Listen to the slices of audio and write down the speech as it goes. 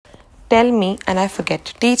Tell Me and I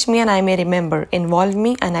Forget, Teach Me and I May Remember, Involve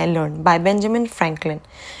Me and I Learn by Benjamin Franklin.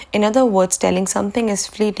 In other words, telling something is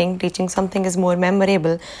fleeting, teaching something is more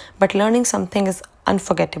memorable, but learning something is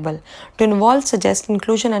unforgettable. To involve suggests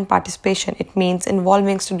inclusion and participation. It means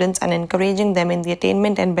involving students and encouraging them in the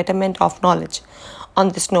attainment and betterment of knowledge. On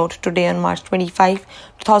this note, today on March 25,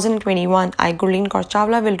 2021, I, Gurleen Kaur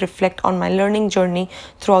Chawla, will reflect on my learning journey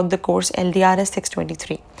throughout the course LDRS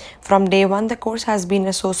 623. From day one, the course has been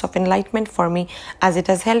a source of enlightenment for me as it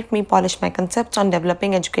has helped me polish my concepts on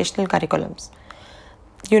developing educational curriculums.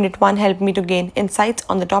 Unit 1 helped me to gain insights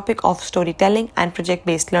on the topic of storytelling and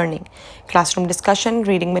project-based learning. Classroom discussion,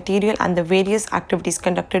 reading material, and the various activities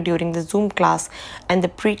conducted during the Zoom class and the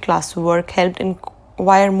pre-class work helped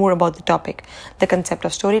inquire more about the topic. The concept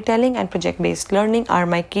of storytelling and project-based learning are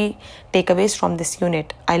my key takeaways from this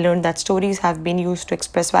unit. I learned that stories have been used to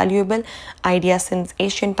express valuable ideas since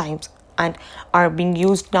ancient times and are being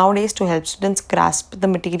used nowadays to help students grasp the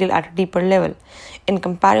material at a deeper level. In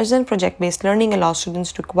comparison, project-based learning allows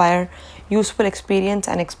students to acquire useful experience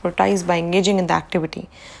and expertise by engaging in the activity.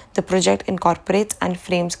 The project incorporates and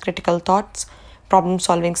frames critical thoughts,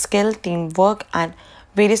 problem-solving skill, teamwork, and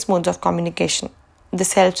various modes of communication.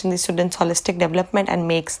 This helps in the students' holistic development and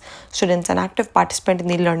makes students an active participant in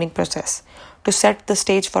the learning process. To set the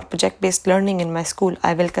stage for project-based learning in my school,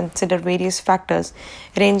 I will consider various factors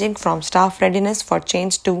ranging from staff readiness for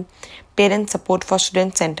change to parent support for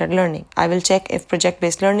student-centered learning. I will check if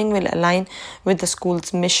project-based learning will align with the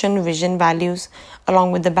school's mission, vision, values,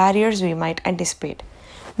 along with the barriers we might anticipate.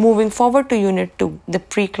 Moving forward to Unit 2, the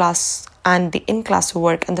pre-class and the in-class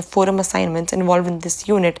work and the forum assignments involved in this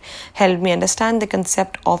unit helped me understand the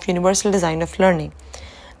concept of universal design of learning.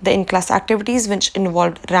 The in-class activities, which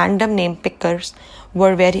involved random name pickers,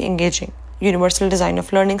 were very engaging. Universal design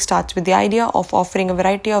of learning starts with the idea of offering a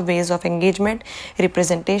variety of ways of engagement,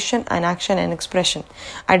 representation, and action and expression.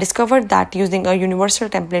 I discovered that using a universal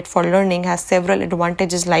template for learning has several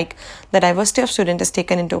advantages, like the diversity of students is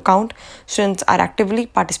taken into account, students are actively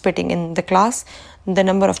participating in the class, the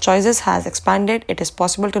number of choices has expanded, it is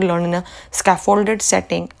possible to learn in a scaffolded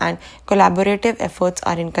setting, and collaborative efforts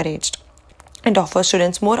are encouraged. It offers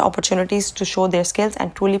students more opportunities to show their skills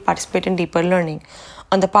and truly participate in deeper learning.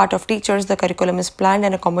 On the part of teachers, the curriculum is planned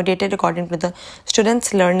and accommodated according to the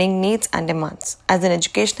students' learning needs and demands. As an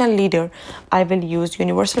educational leader, I will use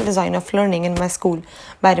universal design of learning in my school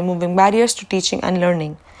by removing barriers to teaching and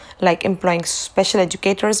learning, like employing special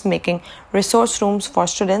educators, making resource rooms for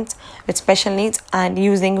students with special needs, and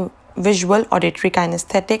using visual, auditory,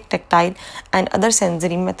 kinesthetic, tactile, and other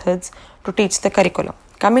sensory methods to teach the curriculum.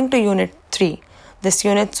 Coming to Unit 3, this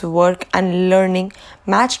unit's work and learning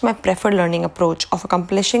matched my preferred learning approach of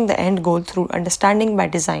accomplishing the end goal through understanding by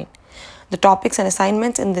design. The topics and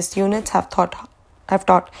assignments in this unit have taught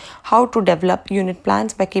how to develop unit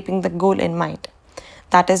plans by keeping the goal in mind.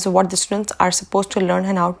 That is what the students are supposed to learn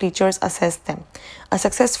and how teachers assess them. A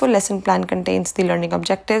successful lesson plan contains the learning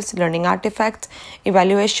objectives, learning artifacts,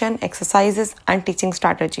 evaluation, exercises, and teaching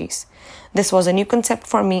strategies. This was a new concept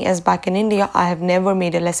for me, as back in India, I have never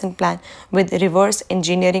made a lesson plan with reverse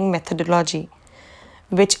engineering methodology,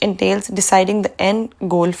 which entails deciding the end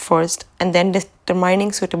goal first and then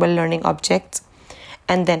determining suitable learning objects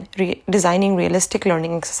and then designing realistic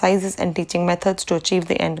learning exercises and teaching methods to achieve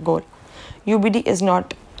the end goal. UBD is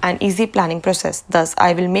not an easy planning process. Thus,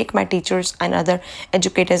 I will make my teachers and other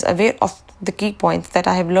educators aware of the key points that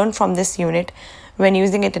I have learned from this unit when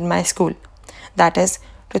using it in my school. That is,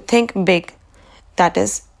 to think big. That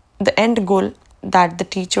is, the end goal that the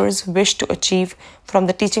teachers wish to achieve from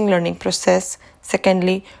the teaching learning process.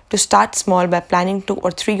 Secondly, to start small by planning 2 or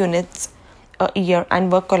 3 units a year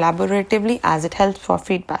and work collaboratively as it helps for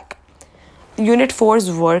feedback. Unit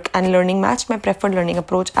 4's work and learning matched my preferred learning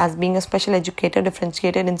approach, as being a special educator.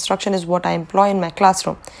 Differentiated instruction is what I employ in my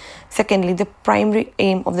classroom. Secondly, the primary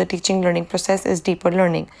aim of the teaching learning process is deeper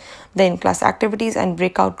learning. The in-class activities and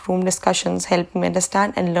breakout room discussions help me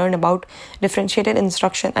understand and learn about differentiated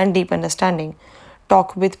instruction and deep understanding.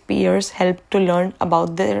 Talk with peers help to learn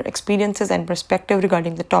about their experiences and perspective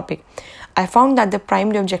regarding the topic. I found that the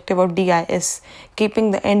primary objective of DI is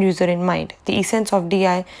keeping the end user in mind. The essence of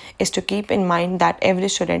DI is to keep in mind that every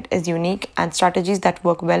student is unique and strategies that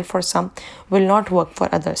work well for some will not work for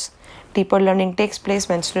others. Deeper learning takes place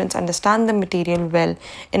when students understand the material well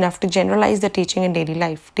enough to generalize the teaching in daily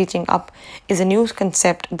life. Teaching up is a new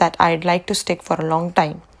concept that I'd like to stick for a long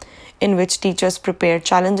time, in which teachers prepare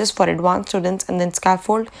challenges for advanced students and then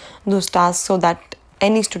scaffold those tasks so that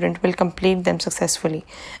any student will complete them successfully.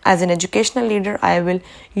 As an educational leader, I will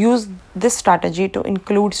use this strategy to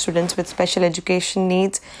include students with special education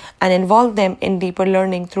needs and involve them in deeper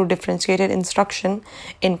learning through differentiated instruction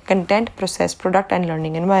in content, process, product, and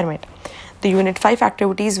learning environment. The Unit 5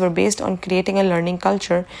 activities were based on creating a learning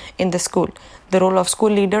culture in the school. The role of school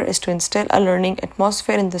leader is to instill a learning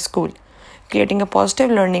atmosphere in the school. Creating a positive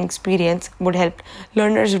learning experience would help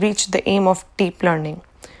learners reach the aim of deep learning,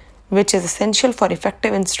 which is essential for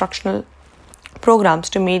effective instructional programs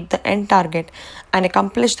to meet the end target and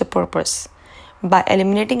accomplish the purpose. By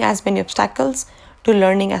eliminating as many obstacles to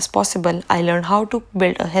learning as possible, I learned how to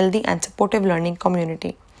build a healthy and supportive learning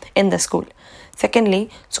community in the school. Secondly,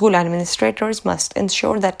 school administrators must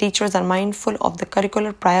ensure that teachers are mindful of the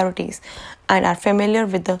curricular priorities and are familiar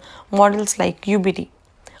with the models like UBD.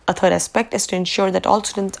 A third aspect is to ensure that all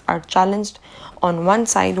students are challenged on one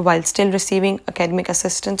side while still receiving academic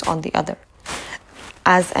assistance on the other.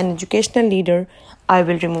 As an educational leader, I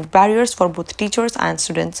will remove barriers for both teachers and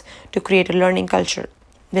students to create a learning culture.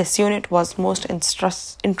 This unit was most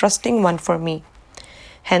interesting one for me.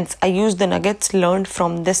 Hence, I used the nuggets learned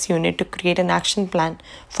from this unit to create an action plan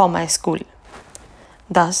for my school.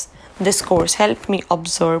 Thus, this course helped me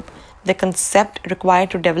observe the concept required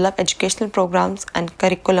to develop educational programs and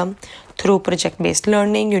curriculum through project-based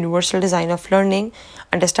learning, universal design of learning,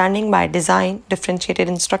 understanding by design, differentiated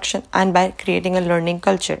instruction, and by creating a learning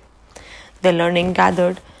culture. The learning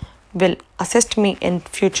gathered will assist me in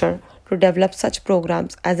future to develop such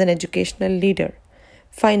programs as an educational leader.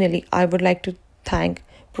 Finally, I would like to thank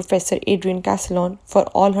Professor Adrienne Castellon for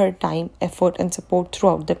all her time, effort, and support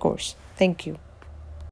throughout the course. Thank you.